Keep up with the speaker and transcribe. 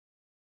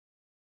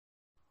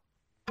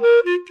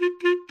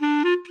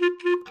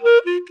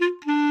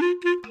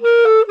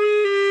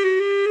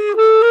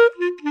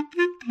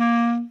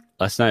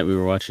Last night we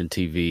were watching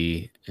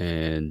TV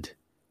and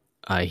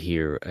I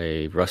hear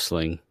a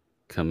rustling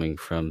coming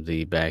from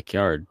the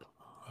backyard.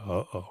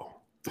 Uh-oh.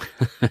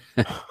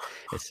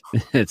 it's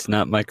it's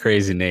not my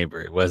crazy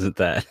neighbor. It wasn't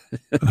that.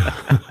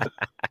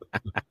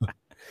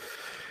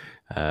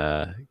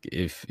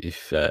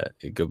 If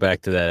go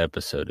back to that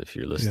episode if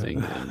you're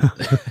listening.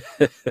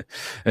 Yeah.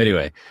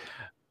 Anyway,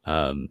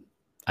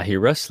 I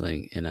hear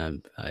rustling and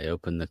I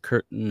open the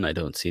curtain. I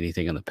don't see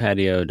anything on the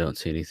patio. Don't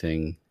see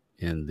anything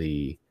in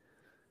the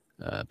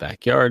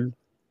backyard,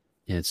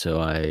 and so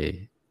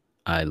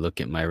I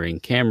look at my Ring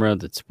camera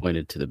that's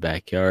pointed to the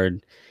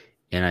backyard,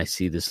 and I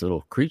see this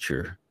little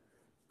creature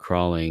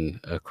crawling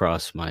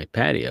across my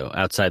patio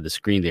outside the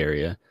screened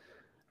area.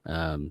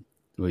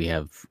 We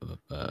have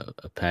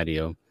a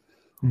patio,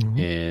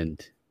 and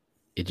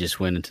it just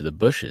went into the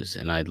bushes.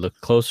 And I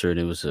looked closer, and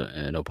it was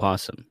an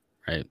opossum,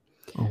 right?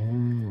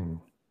 Oh.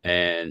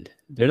 And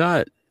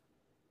they're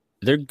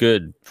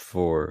good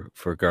for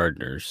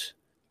gardeners,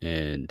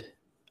 and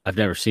I've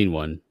never seen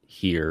one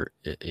here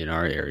in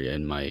our area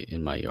in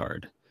my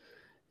yard.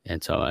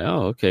 And so I'm like,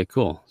 oh, okay,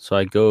 cool. So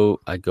I go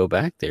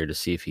back there to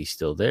see if he's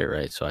still there,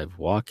 right? So I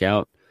walk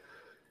out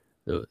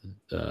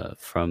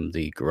from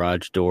the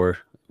garage door,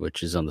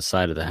 which is on the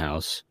side of the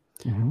house.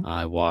 Mm-hmm.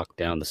 I walk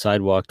down the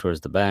sidewalk towards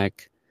the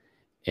back,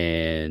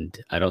 and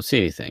I don't see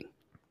anything.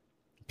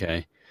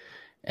 Okay.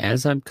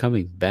 As I'm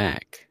coming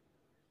back,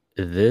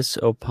 this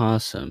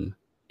opossum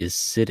is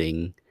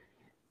sitting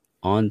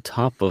on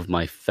top of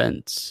my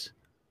fence,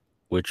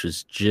 which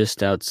was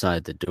just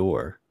outside the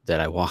door that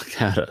I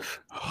walked out of.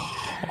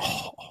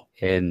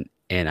 And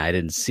I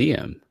didn't see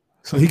him.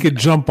 So he could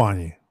jump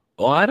on you.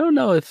 Well, I don't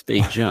know if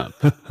they jump,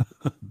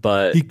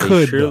 but He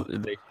could,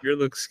 they sure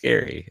look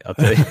scary. I'll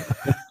tell you.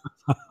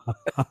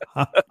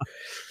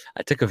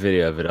 I took a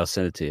video of it. I'll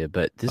send it to you.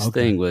 But this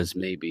thing was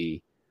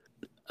maybe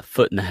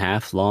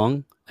 1.5 feet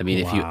long. I mean,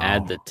 if you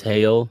add the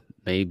tail,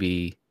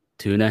 maybe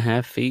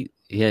 2.5 feet.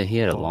 Yeah, he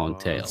had a long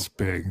tail. That's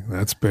big.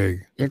 That's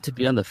big. And to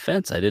be on the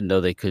fence, I didn't know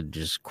they could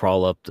just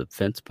crawl up the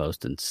fence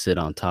post and sit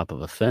on top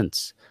of a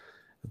fence.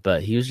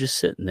 But he was just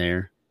sitting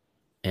there,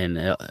 and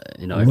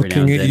every now and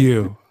looking at then,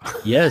 you.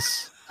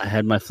 Yes, I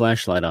had my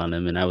flashlight on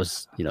him, and I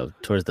was,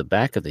 towards the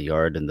back of the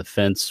yard, and the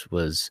fence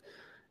was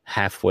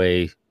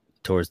halfway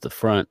towards the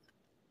front,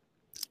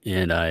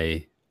 and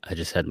I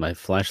just had my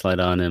flashlight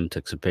on him,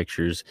 took some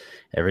pictures.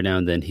 Every now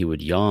and then he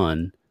would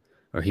yawn,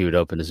 or he would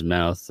open his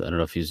mouth. I don't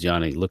know if he was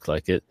yawning; it looked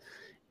like it,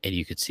 and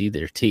you could see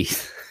their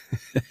teeth.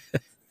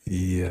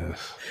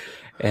 Yes.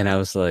 And I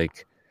was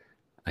like,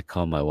 I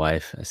called my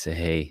wife. I said,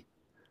 "Hey,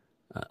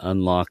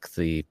 unlock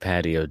the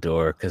patio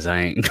door because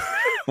I ain't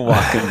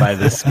walking by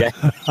this guy."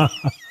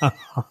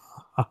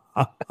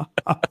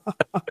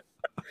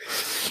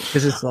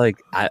 Because it's like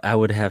I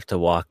would have to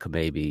walk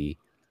maybe,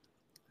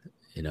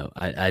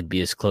 I'd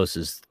be as close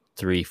as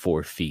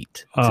 3-4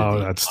 feet.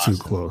 That's too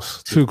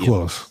close. Too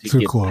close.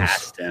 Too close.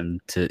 Past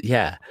him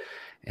yeah.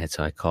 And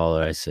so I call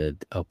her. I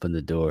said, "Open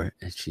the door,"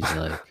 and she's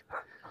like,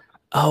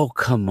 "Oh,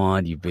 come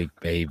on, you big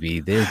baby.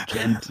 They're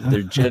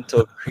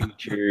gentle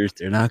creatures.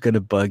 They're not going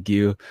to bug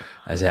you."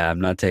 I said,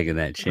 "I'm not taking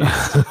that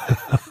chance."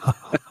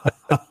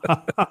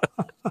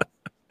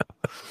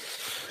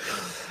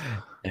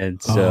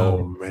 And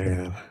so,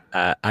 man,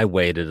 I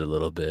waited a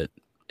little bit,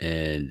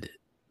 and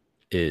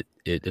it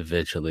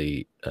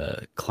eventually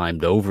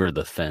climbed over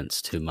the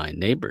fence to my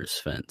neighbor's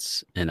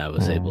fence, and I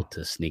was able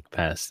to sneak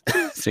past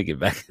to get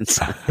back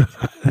inside.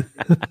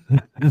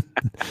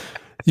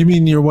 You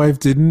mean your wife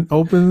didn't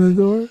open the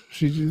door?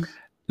 She just...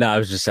 No, I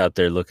was just out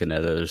there looking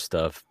at other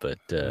stuff, but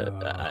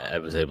I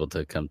was able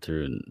to come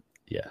through, and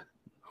yeah.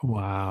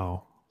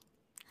 Wow.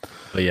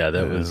 But yeah,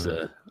 that was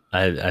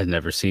I'd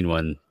never seen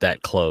one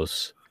that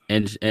close,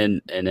 and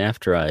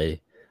after I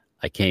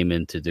came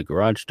into the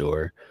garage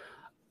door,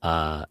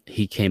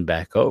 he came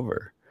back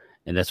over,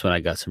 and that's when I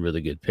got some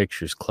really good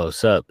pictures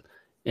close up.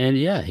 And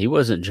yeah, he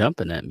wasn't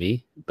jumping at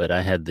me, but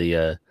I had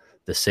the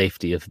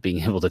safety of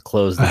being able to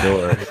close the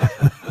door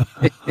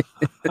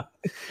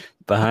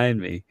behind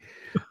me.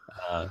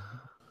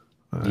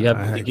 Do you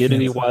happen to get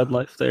any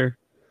wildlife there?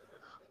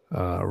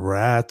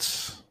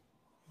 Rats.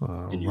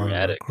 In your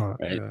attic,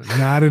 right?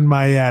 Not in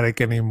my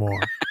attic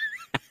anymore.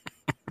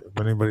 If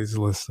anybody's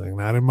listening,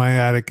 not in my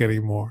attic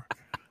anymore.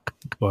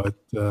 But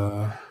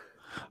no,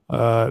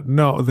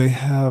 they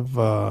have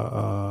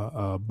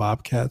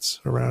bobcats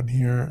around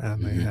here,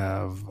 and they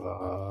have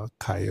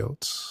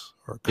coyotes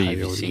or coyotes. Have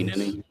you seen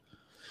any?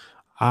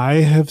 I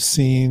have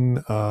seen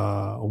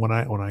when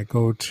I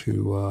go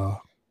to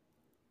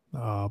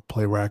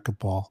play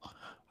racquetball.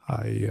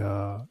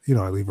 I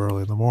leave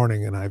early in the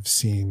morning, and I've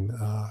seen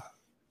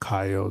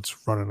coyotes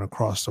running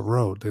across the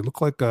road. They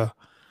look like it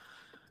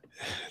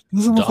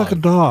doesn't look like a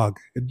dog.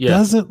 It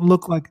doesn't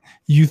look like,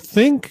 you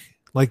think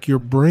like your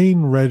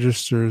brain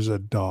registers a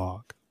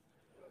dog,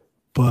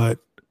 but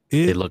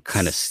they look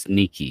kind of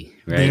sneaky,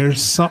 right?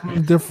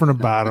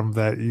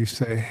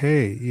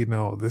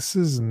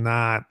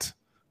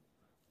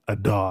 a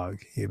dog,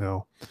 you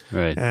know.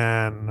 Right.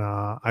 And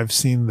I've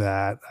seen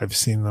that. I've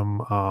seen them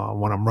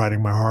when I'm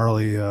riding my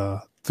Harley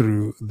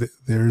through.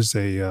 There's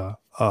a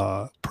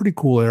pretty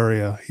cool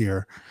area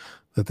here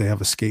that they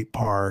have a skate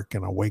park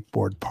and a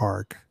wakeboard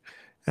park,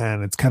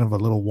 and it's kind of a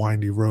little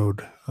windy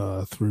road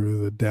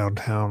through the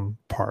downtown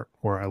part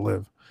where I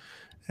live,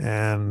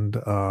 and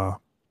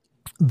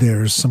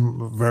there's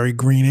some very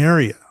green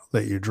area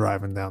that you're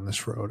driving down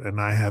this road,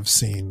 and I have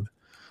seen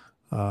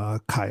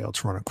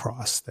coyotes run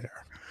across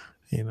there,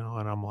 you know,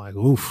 and I'm like,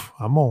 oof,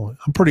 I'm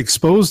pretty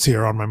exposed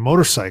here on my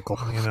motorcycle,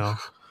 you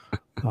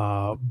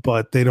know,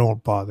 but they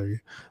don't bother you.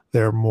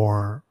 They're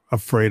more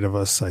afraid of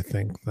us, I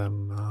think,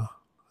 than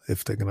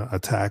if they're going to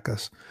attack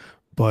us.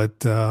 But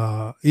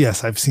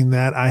yes, I've seen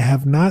that. I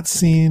have not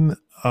seen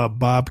a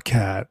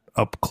bobcat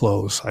up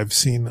close. I've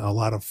seen a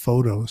lot of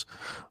photos.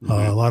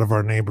 A lot of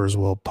our neighbors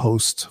will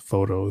post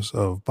photos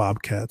of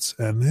bobcats,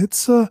 and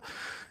it's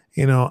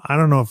you know, I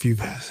don't know if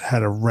you've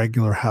had a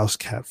regular house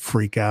cat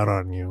freak out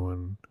on you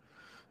and,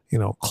 you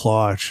know,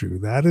 claw at you.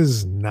 That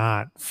is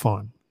not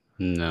fun.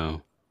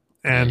 No.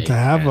 I And to hate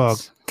have a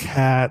cats.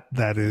 cat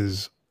that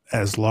is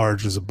as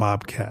large as a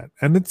bobcat,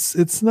 and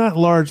it's not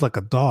large like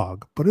a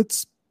dog, but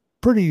it's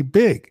pretty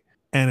big.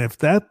 And if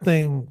that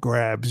thing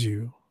grabs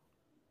you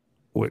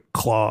with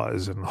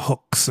claws and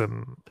hooks,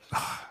 and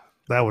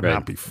that would Right.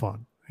 not be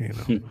fun, you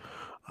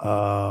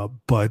know.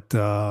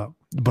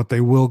 But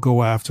they will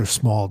go after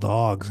small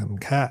dogs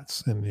and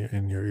cats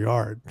in your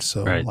yard.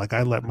 So Right. like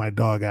I let my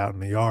dog out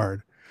in the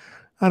yard.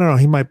 I don't know,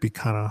 he might be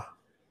kind of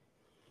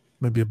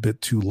maybe a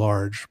bit too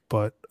large,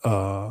 but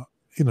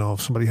you know,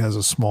 if somebody has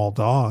a small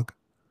dog,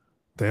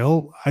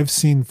 I've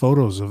seen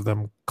photos of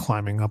them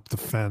climbing up the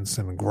fence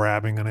and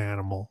grabbing an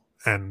animal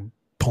and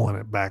pulling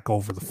it back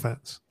over the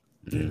fence,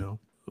 you Mm. know.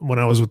 When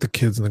I was with the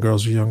kids and the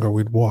girls were younger,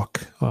 we'd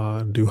walk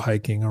and do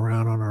hiking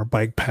around on our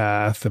bike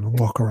path and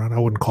walk around. I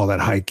wouldn't call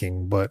that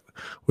hiking, but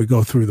we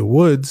go through the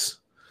woods.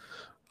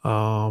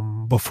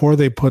 Before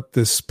they put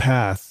this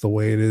path the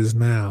way it is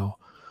now,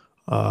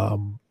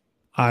 um,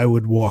 I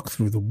would walk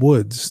through the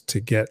woods to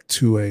get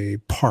to a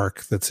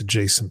park that's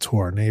adjacent to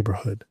our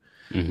neighborhood.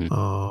 Hmm.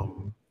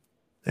 Um,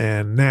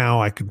 and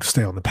now I can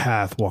stay on the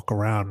path, walk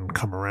around, and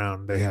come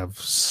around. They have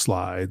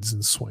slides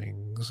and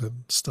swings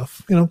and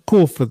stuff. You know,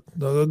 cool for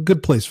a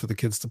good place for the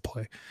kids to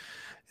play.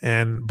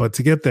 And but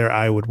to get there,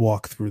 I would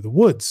walk through the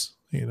woods.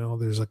 You know,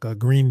 there's like a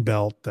green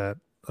belt that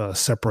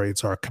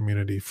separates our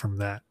community from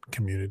that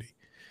community.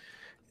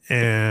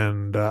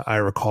 And I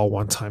recall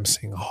one time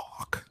seeing a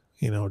hawk.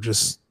 You know,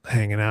 just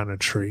hanging out in a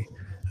tree,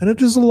 and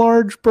it is a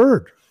large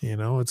bird. You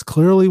know, it's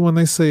clearly when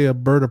they say a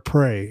bird of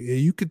prey,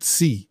 you could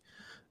see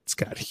it's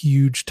got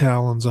huge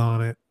talons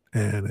on it,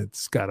 and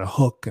it's got a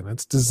hook, and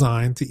it's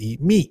designed to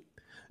eat meat.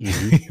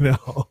 Hmm. You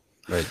know,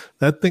 Right.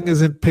 that thing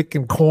isn't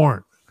picking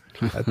corn.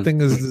 That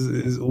thing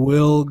is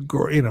will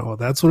grow. You know,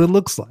 that's what it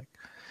looks like.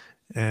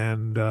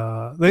 And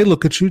they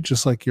look at you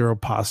just like you're a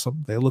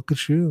possum. They look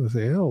at you and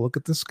say, "Oh, look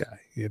at this guy.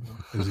 You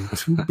know, is he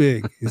too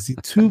big? Is he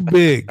too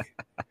big?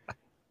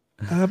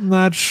 I'm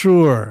not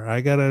sure.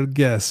 I gotta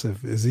guess.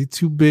 If is he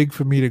too big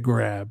for me to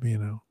grab? You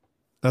know,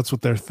 that's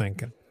what they're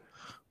thinking."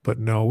 But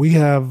no, we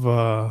have.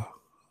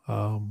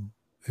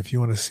 If you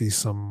want to see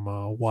some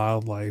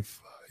wildlife,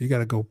 you got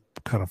to go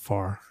kind of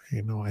far.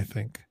 You know, I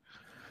think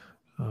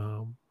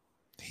um,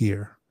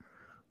 here,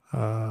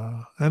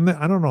 and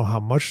I don't know how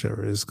much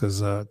there is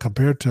because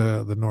compared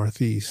to the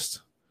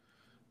Northeast,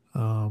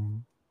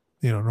 um,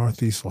 you know,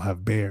 Northeast will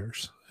have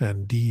bears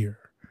and deer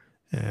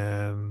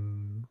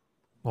and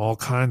all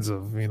kinds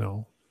of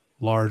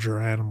larger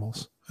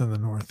animals in the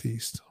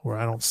Northeast, where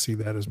I don't see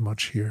that as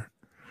much here.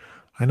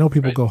 I know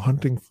people Right. go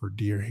hunting for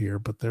deer here,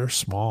 but they're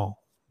small.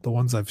 The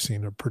ones I've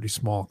seen are pretty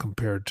small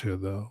compared to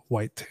the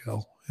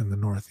whitetail in the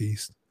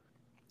Northeast.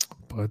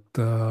 But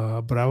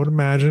I would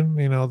imagine,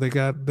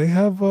 they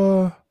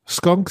have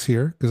skunks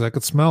here because I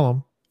could smell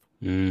them.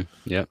 Mm.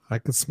 Yep. I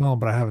could smell them,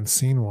 but I haven't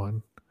seen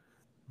one.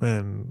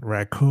 And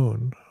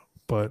raccoon,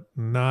 but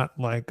not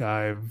like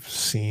I've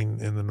seen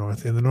in the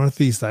north. In the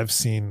Northeast, I've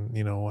seen.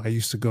 I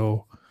used to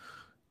go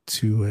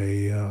to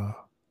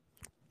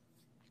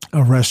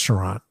a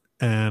restaurant,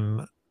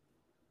 and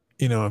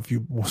if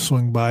you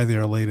swing by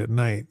there late at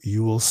night,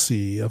 you will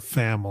see a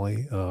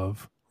family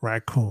of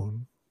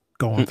raccoon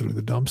going through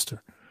the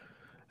dumpster.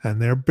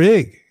 And they're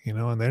big,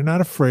 and they're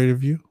not afraid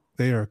of you.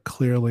 They are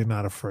clearly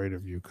not afraid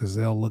of you because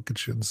they'll look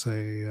at you and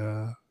say,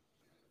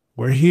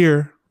 we're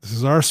here. This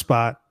is our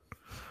spot,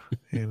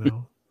 you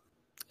know.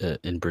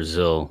 In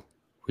Brazil,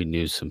 we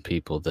knew some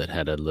people that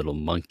had a little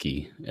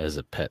monkey as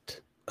a pet.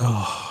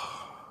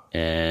 Oh,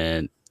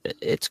 And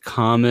it's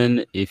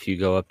common if you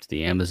go up to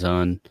the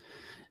Amazon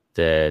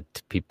that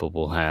people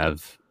will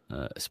have,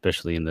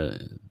 especially in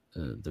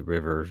the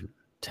river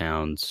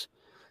towns,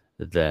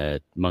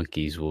 that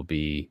monkeys will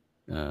be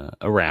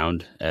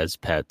around as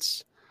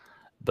pets.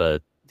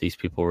 But these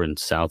people were in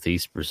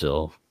southeast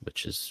Brazil,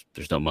 which is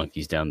there's no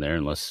monkeys down there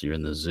unless you're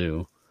in the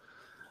zoo,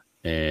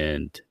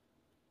 and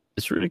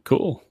it's really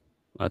cool.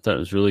 I thought it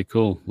was really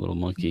cool, little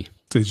monkey.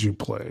 did you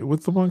play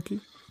with the monkey?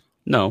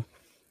 No,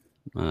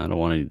 I don't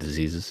want any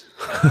diseases.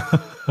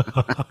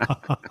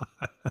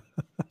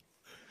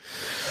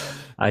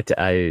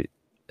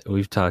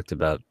 We've talked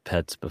about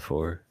pets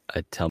before.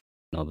 I tell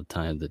all the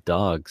time the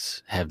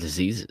dogs have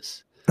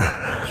diseases,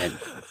 and,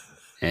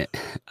 and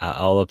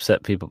I'll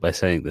upset people by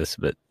saying this,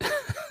 but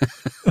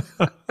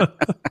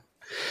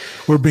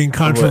We're being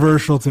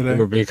controversial today.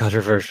 we're being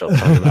controversial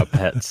talking about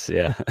pets.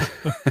 Yeah,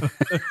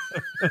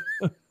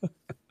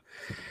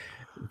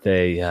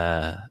 they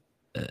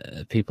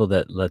people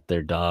that let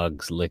their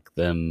dogs lick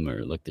them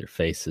or lick their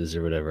faces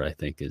or whatever, I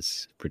think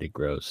is pretty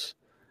gross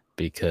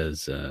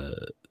because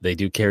they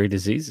do carry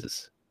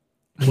diseases.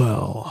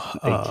 Well,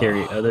 They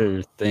carry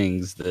other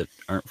things that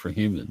aren't for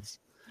humans.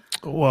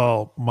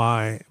 well,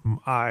 I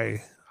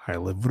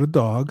live with a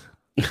dog.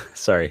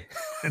 Sorry.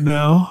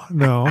 No,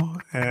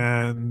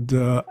 and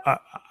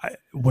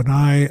when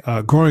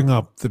I growing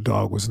up, the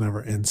dog was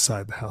never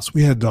inside the house.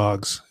 We had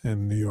dogs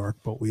in New York,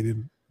 but we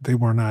didn't. They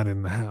were not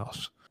in the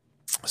house.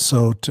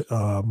 So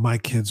my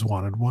kids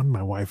wanted one.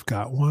 My wife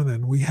got one,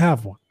 and we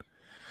have one.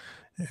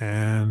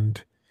 And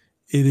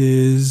it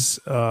is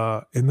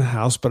in the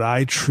house, but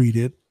I treat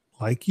it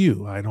like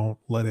you. I don't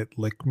let it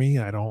lick me.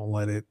 I don't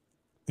let it,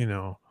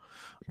 I'm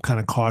kind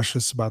of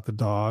cautious about the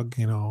dog,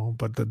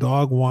 but the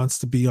dog wants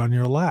to be on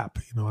your lap,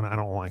 and I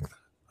don't like that.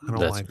 I don't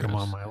That's like him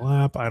gross. on my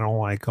lap. I don't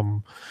like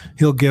him.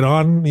 He'll get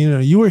on,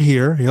 you were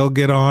here. He'll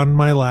get on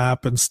my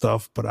lap and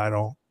stuff, but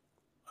I'm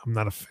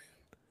not a fan.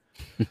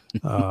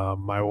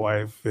 My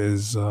wife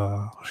is,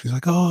 she's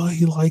like, oh,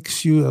 he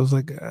likes you. I was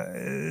like,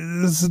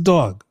 this is a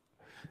dog,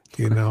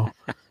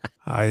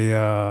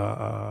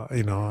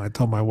 I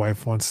told my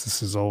wife once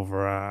this is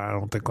over, I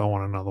don't think I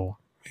want another one,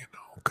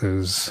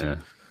 because Yeah.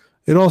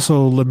 it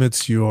also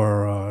limits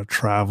your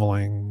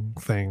traveling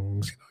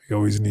things. You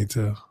always need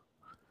to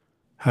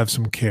have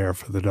some care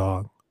for the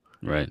dog.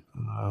 Right.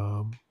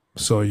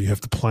 So you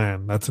have to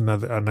plan. That's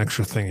an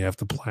extra thing you have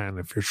to plan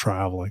if you're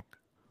traveling.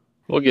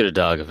 We'll get a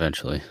dog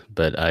eventually,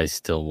 but I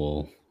still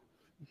will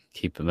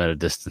keep him at a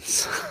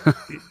distance.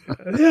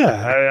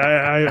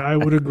 Yeah, I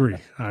would agree.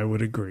 I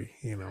would agree.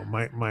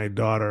 My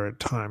daughter at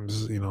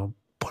times,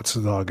 puts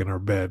the dog in her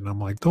bed, and I'm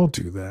like, don't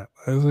do that.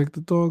 I was like,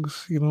 the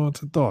dog's,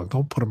 it's a dog.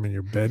 Don't put him in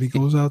your bed. He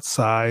goes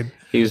outside.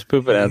 He was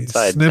pooping He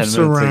outside 10 sniffs minutes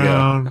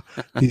around.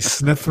 ago. He's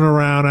sniffing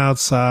around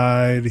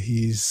outside.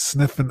 He's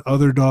sniffing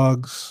other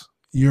dogs'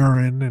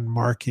 urine and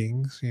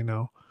markings,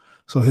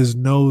 So his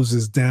nose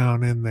is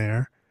down in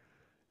there.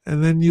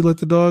 And then you let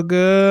the dog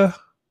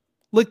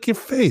lick your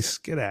face.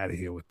 Get out of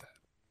here with that.